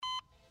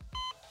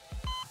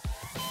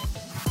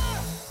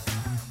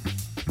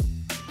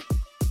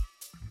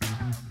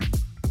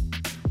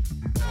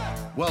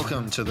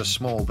Welcome to the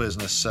Small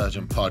Business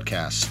Surgeon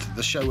Podcast,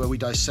 the show where we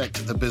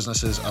dissect the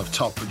businesses of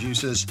top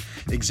producers,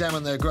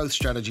 examine their growth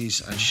strategies,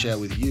 and share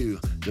with you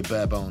the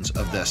bare bones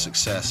of their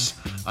success.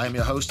 I am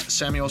your host,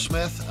 Samuel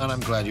Smith, and I'm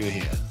glad you're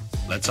here.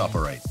 Let's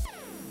operate.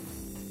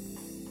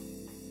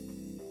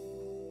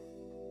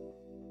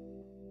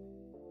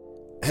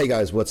 Hey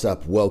guys, what's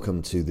up?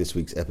 Welcome to this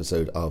week's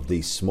episode of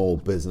the Small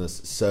Business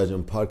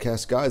Surgeon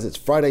Podcast. Guys, it's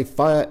Friday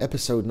Fire,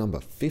 episode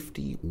number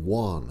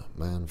 51.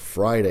 Man,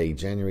 Friday,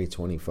 January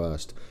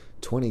 21st,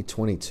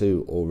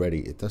 2022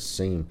 already. It does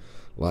seem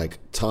like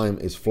time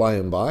is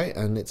flying by,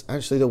 and it's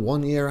actually the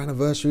 1-year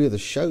anniversary of the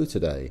show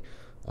today.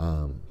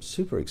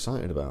 Super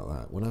excited about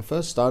that. When I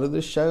first started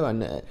this show,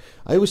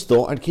 I always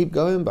thought I'd keep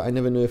going, but I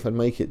never knew if I'd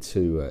make it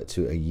to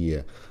a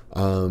year.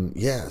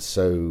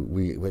 So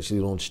we actually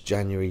launched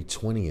January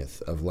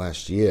 20th of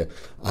last year,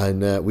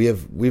 and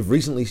we've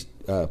recently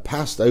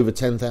passed over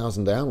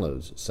 10,000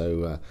 downloads.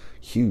 So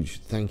huge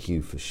thank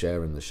you for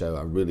sharing the show.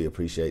 I really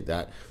appreciate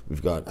that.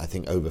 We've got, I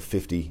think, over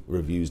 50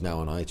 reviews now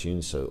on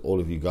iTunes. So all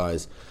of you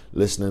guys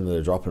listening that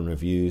are dropping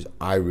reviews,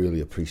 I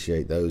really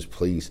appreciate those.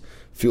 Please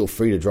feel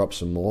free to drop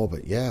some more.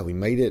 But yeah, we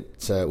made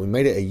it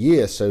a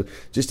year. So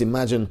just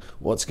imagine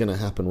what's going to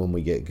happen when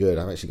we get good.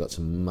 I've actually got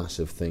some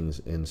massive things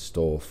in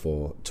store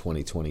for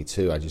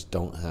 2022. I just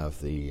don't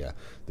have the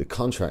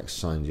contracts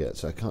signed yet,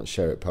 so I can't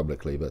share it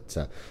publicly. But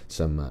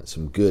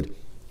some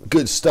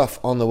good stuff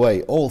on the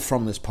way, all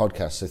from this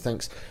podcast. So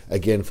thanks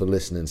again for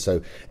listening.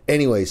 So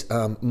anyways,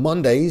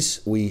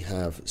 Mondays we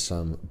have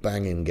some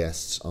banging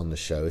guests on the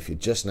show. If you're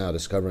just now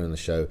discovering the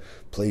show,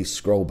 please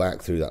scroll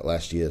back through that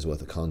last year's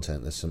worth of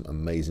content. There's some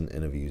amazing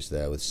interviews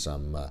there with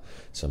some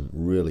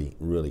really,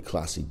 really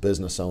classy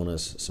business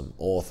owners, some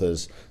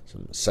authors,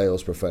 some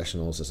sales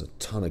professionals. There's a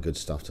ton of good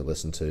stuff to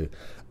listen to.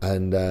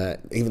 And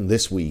even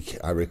this week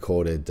I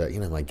recorded,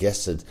 my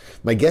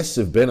guests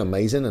have been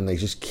amazing, and they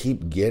just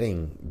keep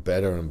getting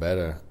better and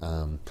better.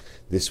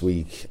 This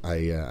week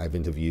I've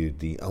interviewed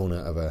the owner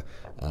of a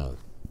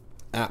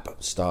app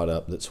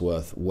startup that's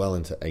worth well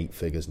into 8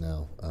 figures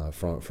now.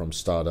 From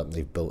startup,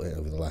 they've built it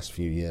over the last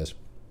few years.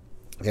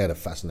 He had a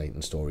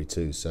fascinating story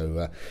too.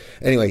 So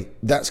anyway,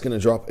 that's going to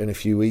drop in a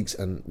few weeks,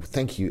 and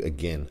thank you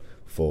again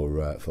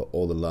for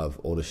all the love,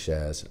 all the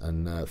shares,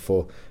 and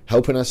for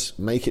helping us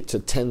make it to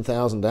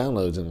 10,000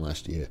 downloads in the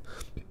last year.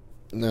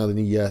 Now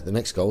the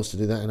next goal is to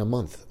do that in a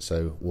month,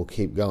 so we'll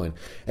keep going.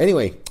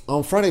 Anyway,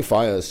 on Friday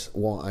Fires,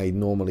 what I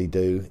normally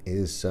do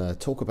is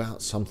talk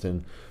about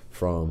something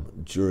from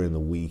during the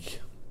week,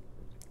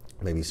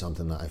 maybe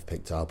something that I've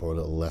picked up or a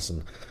little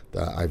lesson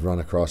that I've run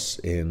across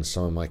in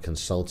some of my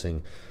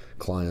consulting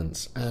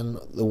clients. And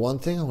the one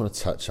thing I want to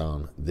touch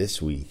on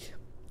this week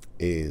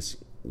is,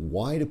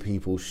 why do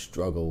people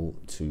struggle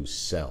to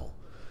sell?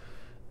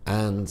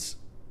 And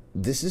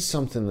this is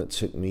something that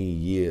took me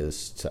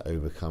years to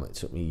overcome. It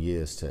took me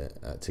years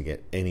to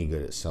get any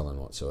good at selling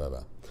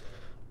whatsoever.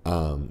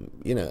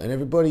 And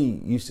everybody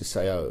used to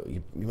say, "Oh,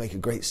 you make a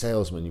great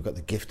salesman. You've got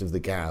the gift of the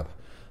gab,"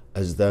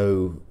 as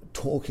though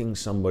talking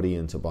somebody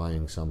into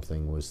buying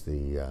something was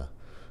the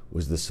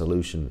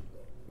solution.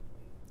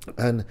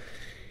 And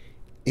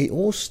it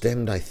all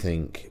stemmed, I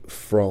think,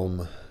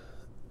 from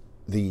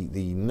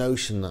the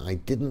notion that I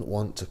didn't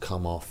want to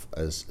come off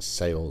as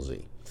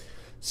salesy.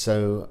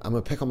 So I'm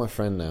gonna pick on my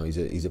friend now.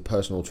 He's a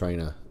personal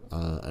trainer,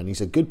 and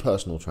he's a good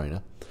personal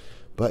trainer,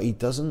 but he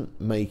doesn't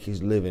make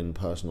his living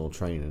personal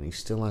training. He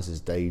still has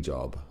his day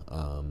job,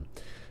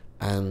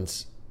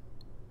 and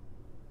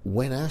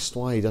when asked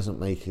why he doesn't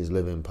make his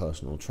living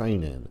personal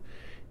training,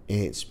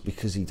 it's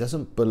because he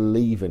doesn't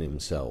believe in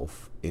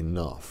himself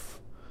enough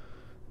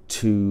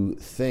to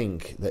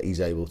think that he's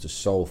able to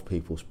solve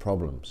people's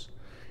problems.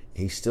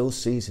 He still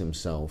sees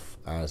himself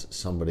as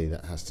somebody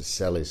that has to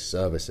sell his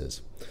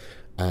services.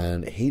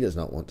 And he does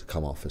not want to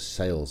come off as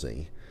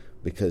salesy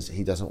because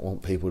he doesn't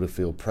want people to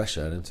feel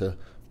pressured into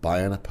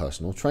buying a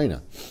personal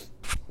trainer.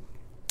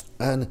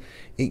 And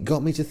it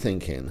got me to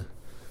thinking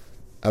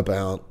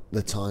about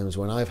the times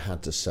when I've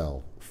had to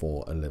sell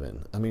for a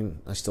living. I mean,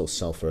 I still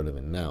sell for a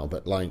living now,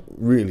 but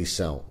really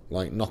sell,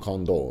 knock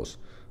on doors.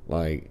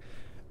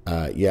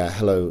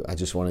 Hello, I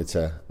just wanted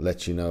to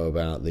let you know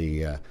about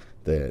the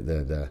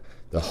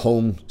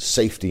home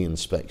safety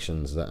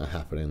inspections that are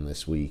happening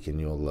this week in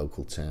your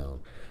local town.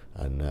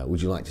 And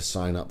would you like to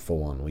sign up for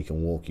one? We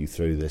can walk you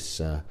through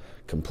this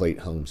complete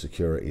home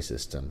security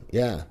system.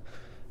 Yeah,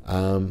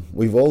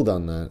 we've all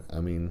done that. I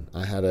mean,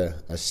 I had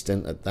a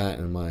stint at that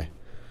in my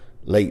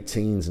late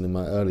teens and in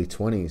my early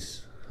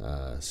 20s.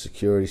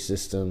 Security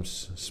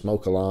systems,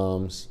 smoke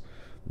alarms,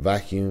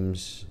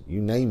 vacuums,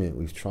 you name it,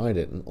 we've tried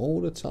it. And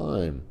all the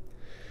time,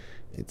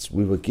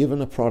 we were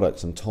given a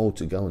product and told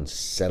to go and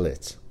sell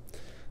it.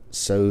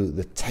 So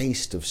the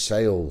taste of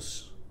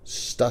sales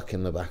stuck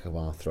in the back of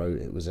our throat.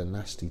 It was a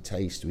nasty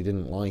taste. We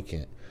didn't like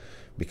it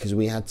because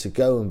we had to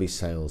go and be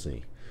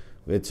salesy.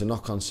 We had to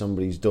knock on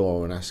somebody's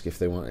door and ask if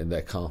they wanted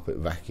their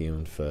carpet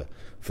vacuumed for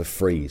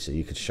free, so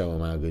you could show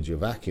them how good your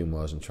vacuum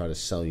was and try to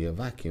sell you a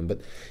vacuum,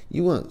 but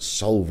you weren't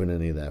solving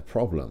any of their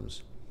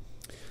problems.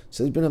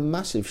 So there's been a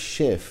massive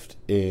shift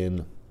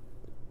in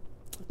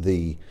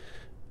the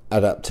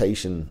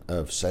adaptation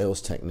of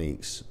sales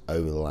techniques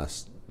over the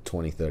last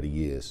 20, 30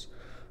 years.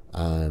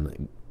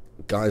 And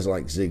guys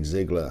like Zig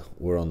Ziglar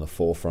were on the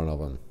forefront of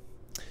them.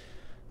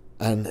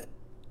 And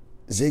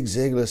Zig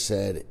Ziglar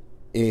said,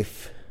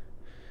 if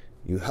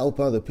you help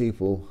other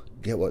people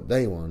get what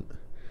they want,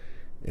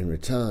 in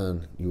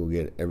return, you will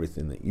get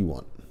everything that you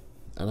want.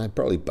 And I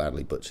probably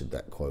badly butchered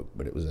that quote,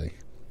 but it was a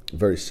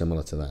very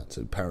similar to that,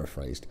 so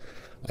paraphrased,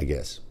 I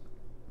guess.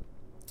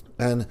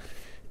 And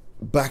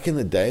back in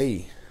the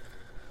day,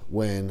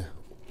 when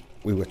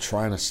we were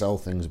trying to sell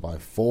things by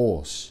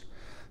force,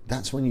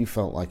 that's when you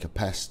felt like a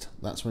pest.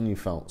 That's when you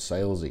felt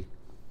salesy.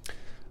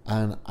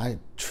 And I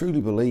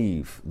truly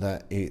believe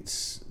that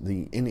it's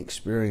the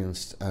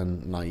inexperienced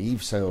and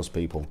naive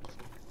salespeople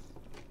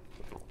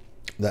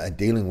that are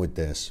dealing with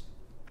this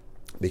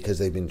because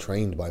they've been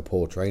trained by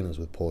poor trainers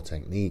with poor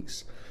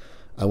techniques.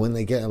 And when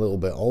they get a little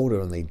bit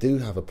older and they do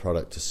have a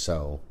product to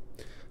sell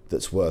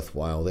that's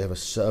worthwhile, they have a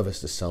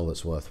service to sell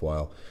that's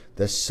worthwhile,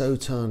 they're so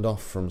turned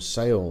off from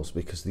sales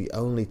because the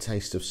only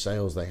taste of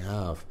sales they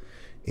have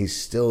is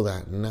still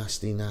that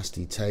nasty,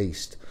 nasty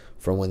taste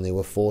from when they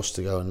were forced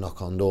to go and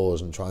knock on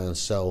doors and try and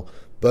sell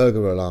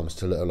burglar alarms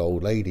to little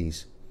old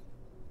ladies,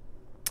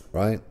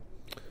 right?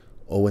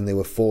 Or when they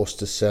were forced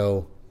to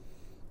sell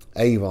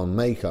Avon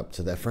makeup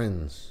to their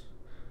friends.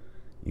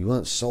 You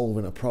weren't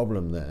solving a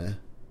problem there.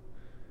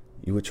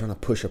 You were trying to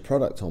push a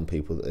product on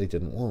people that they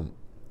didn't want.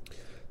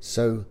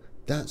 So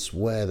that's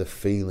where the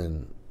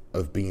feeling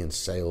of being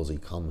salesy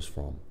comes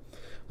from.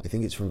 I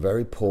think it's from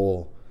very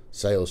poor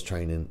sales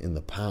training in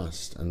the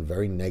past and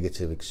very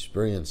negative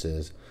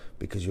experiences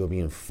because you're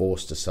being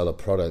forced to sell a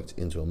product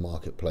into a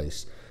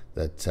marketplace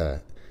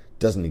that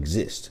doesn't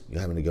exist.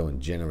 You're having to go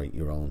and generate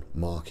your own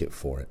market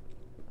for it.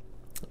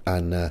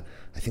 And I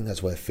think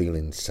that's where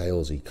feeling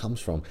salesy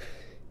comes from.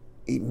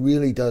 It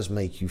really does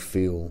make you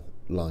feel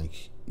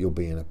like you're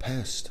being a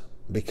pest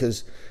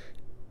because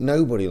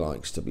nobody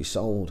likes to be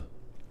sold.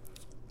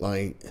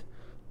 Like,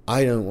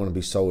 I don't want to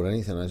be sold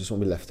anything. I just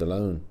want to be left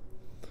alone.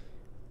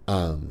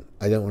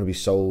 I don't want to be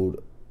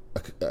sold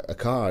a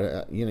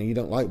car. You know, you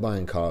don't like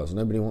buying cars.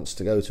 Nobody wants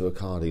to go to a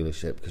car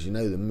dealership because you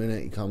know the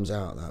minute he comes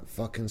out, that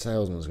fucking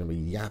salesman's going to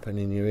be yapping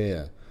in your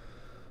ear.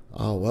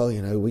 Oh, well,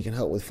 you know, we can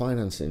help with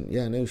financing.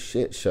 Yeah, no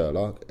shit,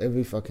 Sherlock.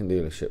 Every fucking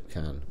dealership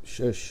can.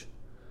 Shush.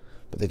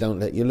 But they don't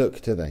let you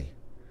look, do they?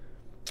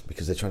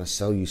 Because they're trying to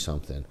sell you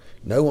something.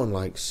 No one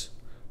likes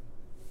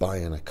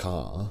buying a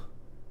car.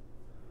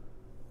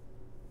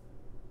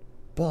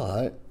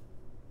 But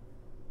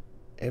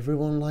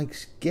everyone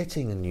likes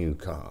getting a new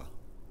car.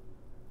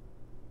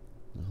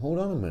 Now, hold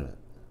on a minute.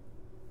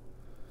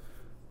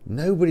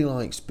 Nobody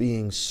likes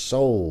being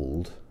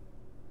sold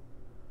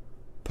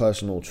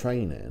personal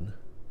training,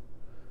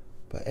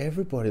 but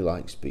everybody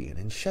likes being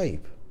in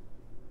shape.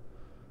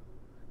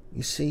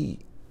 You see,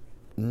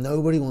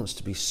 nobody wants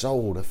to be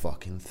sold a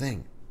fucking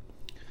thing.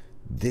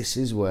 This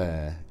is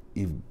where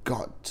you've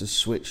got to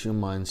switch your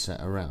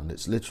mindset around.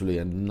 It's literally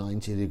a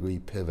 90-degree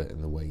pivot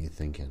in the way you're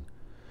thinking.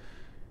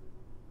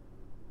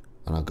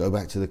 And I'll go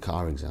back to the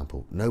car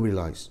example. Nobody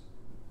likes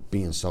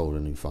being sold a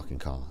new fucking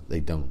car. They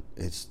don't.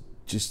 It's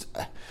just...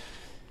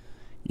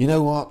 You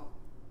know what?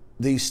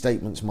 These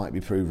statements might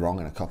be proved wrong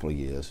in a couple of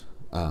years.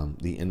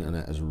 The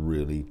internet has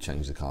really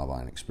changed the car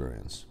buying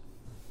experience.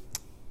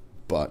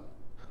 But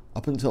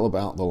up until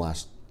about the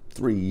last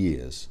 3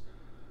 years,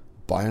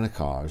 buying a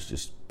car has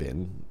just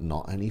been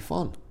not any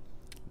fun.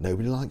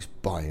 Nobody likes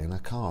buying a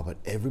car, but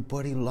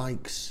everybody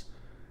likes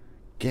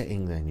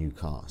getting their new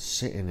car,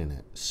 sitting in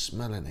it,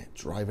 smelling it,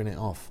 driving it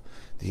off,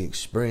 the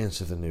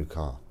experience of the new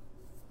car.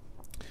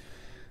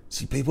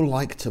 See, people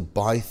like to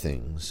buy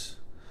things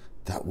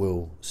that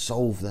will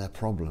solve their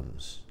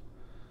problems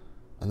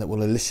and that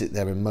will elicit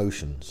their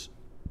emotions.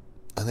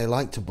 And they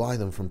like to buy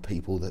them from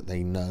people that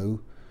they know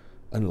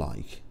and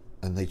like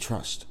and they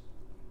trust.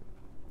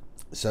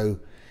 So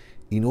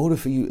in order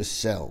for you to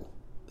sell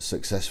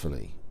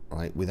successfully,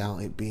 right, without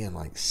it being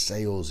like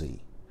salesy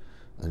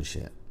and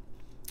shit,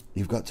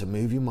 you've got to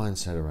move your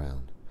mindset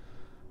around.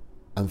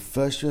 And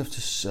first you have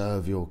to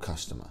serve your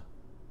customer.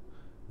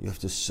 You have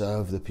to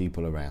serve the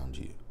people around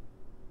you.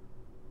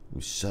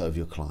 You serve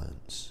your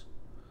clients.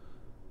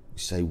 You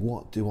say,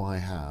 what do I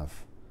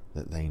have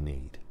that they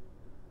need?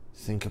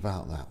 Think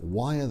about that.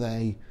 Why are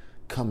they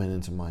coming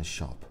into my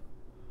shop?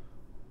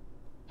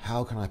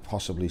 How can I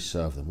possibly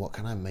serve them? What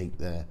can I make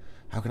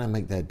how can I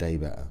make their day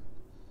better?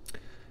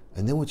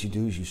 And then what you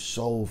do is you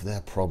solve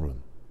their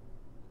problem.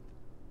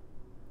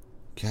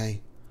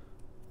 Okay?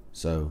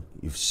 So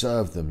you've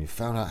served them, you've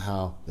found out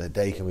how their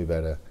day can be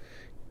better.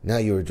 Now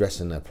you're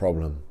addressing their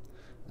problem.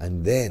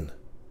 And then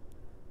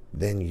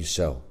you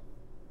sell.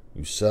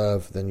 You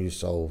serve, then you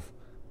solve,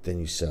 then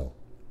you sell.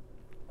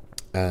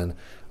 And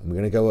I'm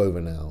going to go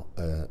over now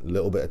a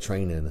little bit of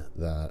training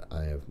that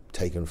I have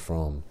taken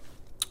from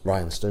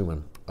Ryan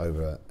Stewman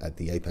over at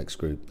the Apex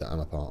group that I'm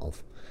a part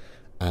of.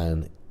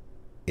 And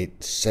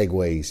it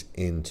segues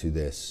into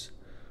this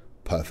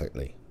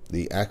perfectly.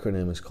 The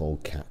acronym is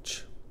called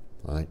CATCH,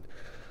 right?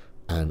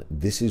 And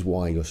this is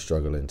why you're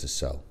struggling to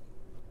sell.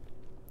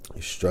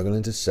 You're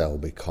struggling to sell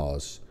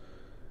because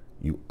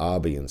you are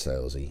being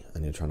salesy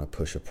and you're trying to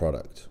push a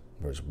product.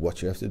 Whereas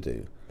what you have to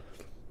do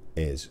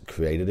is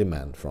create a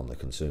demand from the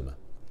consumer.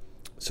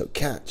 So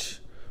CATCH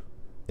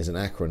is an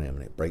acronym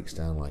and it breaks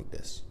down like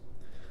this.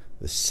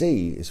 The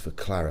C is for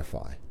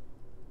clarify,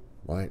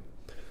 right?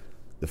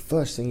 The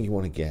first thing you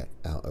want to get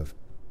out of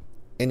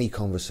any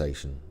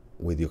conversation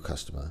with your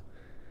customer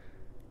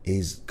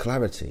is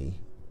clarity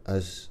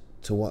as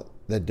to what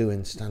they're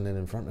doing standing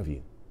in front of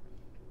you.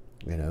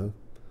 You know,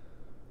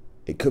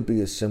 it could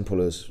be as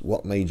simple as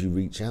what made you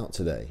reach out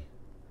today,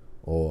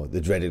 or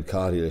the dreaded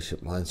car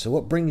dealership line, so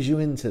what brings you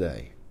in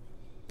today?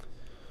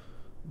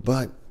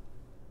 But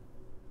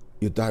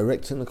you're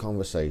directing the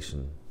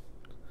conversation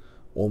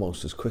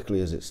almost as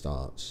quickly as it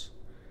starts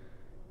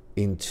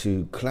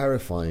into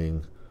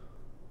clarifying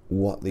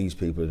what these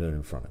people are doing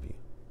in front of you.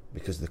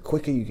 Because the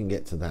quicker you can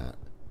get to that,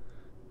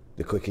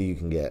 the quicker you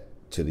can get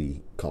to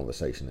the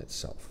conversation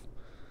itself.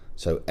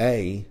 So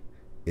A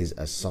is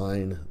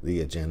assign the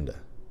agenda.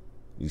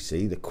 You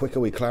see, the quicker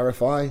we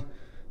clarify,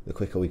 the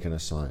quicker we can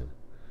assign.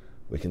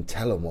 We can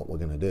tell them what we're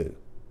going to do.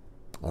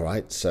 All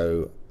right,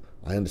 so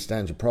I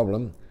understand your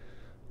problem.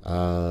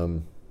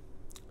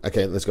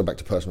 Okay, let's go back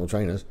to personal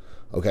trainers.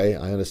 Okay,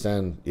 I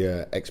understand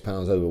you're X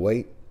pounds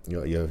overweight.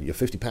 You're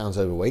 50 pounds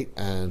overweight,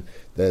 and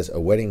there's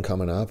a wedding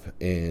coming up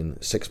in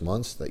 6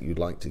 months that you'd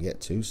like to get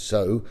to.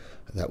 So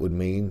that would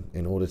mean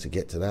in order to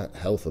get to that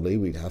healthily,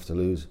 we'd have to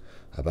lose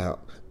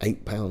about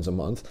 8 pounds a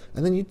month.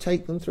 And then you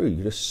take them through.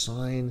 You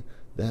assign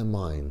their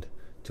mind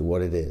to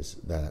what it is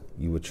that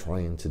you were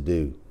trying to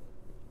do.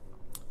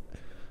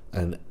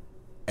 And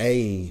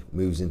A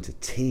moves into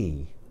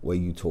T, where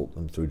you talk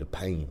them through the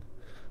pain.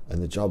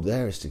 And the job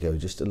there is to go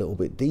just a little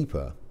bit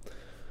deeper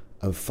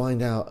and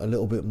find out a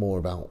little bit more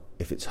about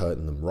if it's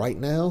hurting them right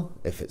now,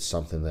 if it's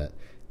something that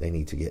they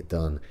need to get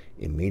done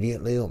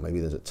immediately, or maybe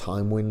there's a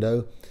time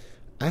window.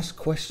 Ask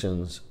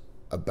questions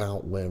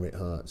about where it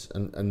hurts.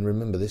 And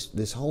remember,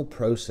 this whole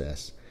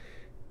process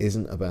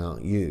isn't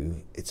about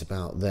you, it's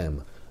about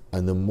them.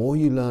 And the more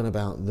you learn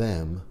about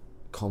them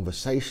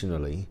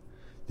conversationally,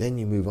 then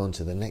you move on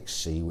to the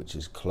next C, which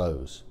is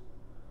close.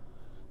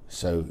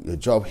 So your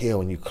job here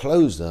when you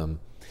close them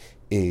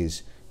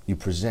is you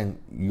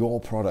present your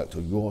product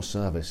or your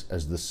service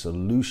as the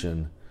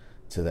solution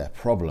to their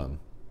problem,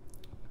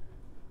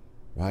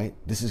 right?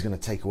 This is going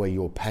to take away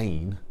your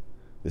pain.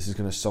 This is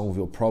going to solve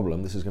your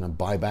problem. This is going to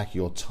buy back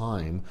your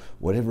time,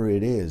 whatever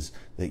it is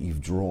that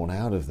you've drawn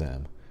out of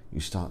them. You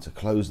start to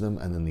close them,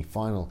 and then the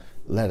final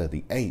letter,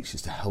 the H,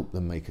 is to help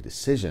them make a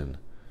decision.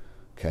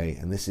 Okay,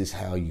 and this is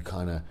how you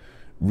kind of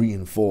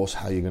reinforce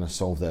how you're going to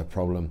solve their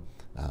problem.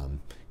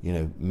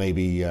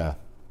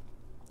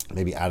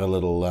 Maybe add a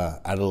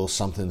little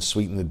something,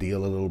 sweeten the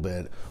deal a little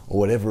bit, or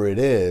whatever it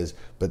is.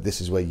 But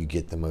this is where you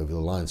get them over the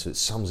line. So it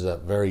sums it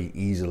up very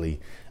easily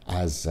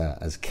as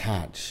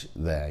CATCH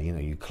there. You know,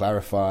 you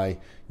clarify,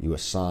 you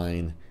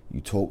assign,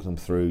 you talk them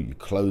through, you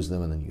close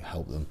them, and then you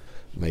help them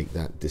make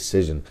that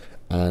decision.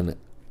 And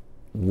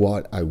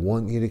what I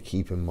want you to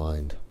keep in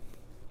mind,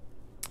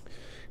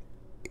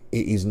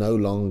 it is no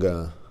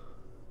longer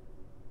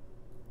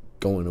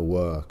going to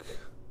work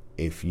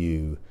if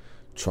you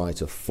try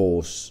to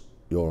force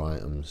your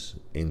items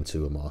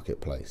into a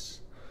marketplace.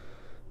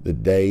 The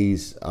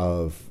days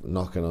of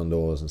knocking on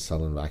doors and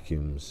selling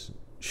vacuums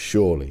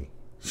surely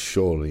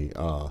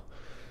are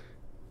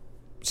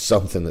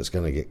something that's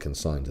going to get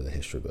consigned to the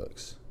history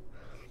books.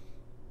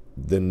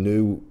 The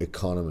new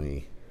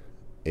economy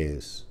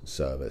is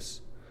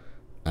service.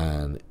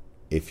 And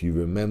if you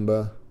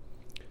remember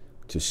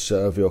to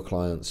serve your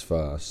clients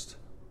first,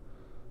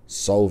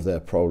 solve their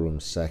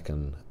problems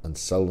second, and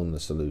sell them the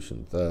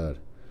solution third,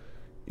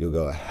 you'll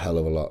go a hell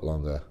of a lot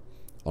longer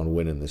on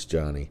winning this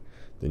journey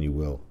than you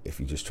will if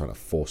you're just trying to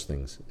force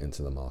things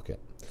into the market.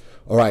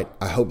 All right,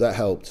 I hope that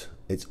helped.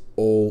 It's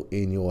all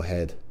in your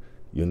head.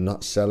 You're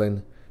not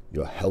selling,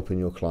 you're helping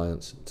your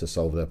clients to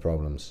solve their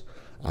problems.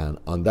 And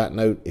on that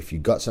note, if you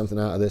got something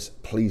out of this,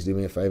 please do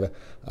me a favor,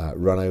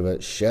 run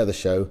over, share the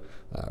show,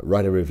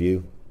 write a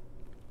review.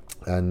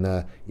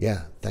 And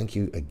thank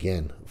you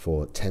again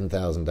for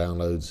 10,000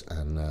 downloads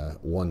and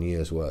 1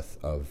 year's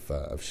worth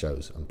of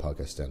shows and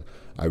podcasting.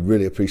 I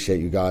really appreciate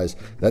you guys.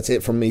 That's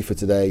it from me for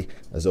today.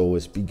 As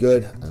always, be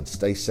good and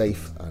stay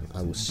safe. And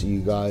I will see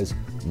you guys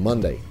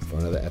Monday for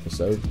another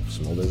episode of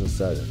Small Business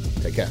Surgeon.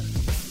 Take care.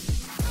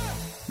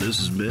 This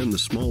has been the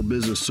Small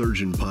Business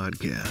Surgeon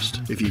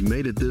Podcast. If you've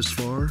made it this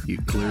far, you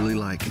clearly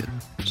like it.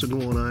 So go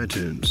on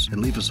iTunes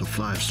and leave us a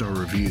 5-star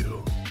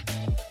review.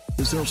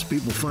 This helps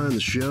people find the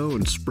show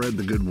and spread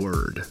the good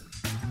word.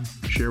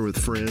 Share with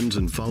friends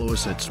and follow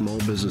us at Small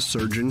Business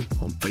Surgeon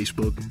on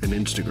Facebook and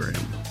Instagram.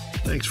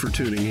 Thanks for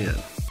tuning in,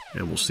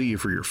 and we'll see you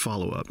for your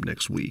follow-up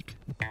next week.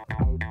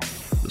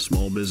 The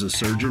Small Business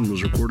Surgeon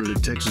was recorded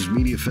at Texas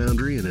Media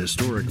Foundry in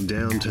historic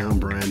downtown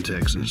Bryan,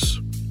 Texas.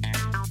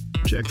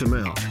 Check them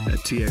out at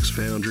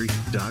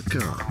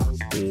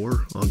txfoundry.com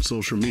or on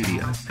social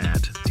media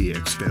at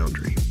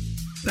txfoundry.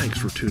 Thanks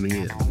for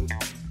tuning in.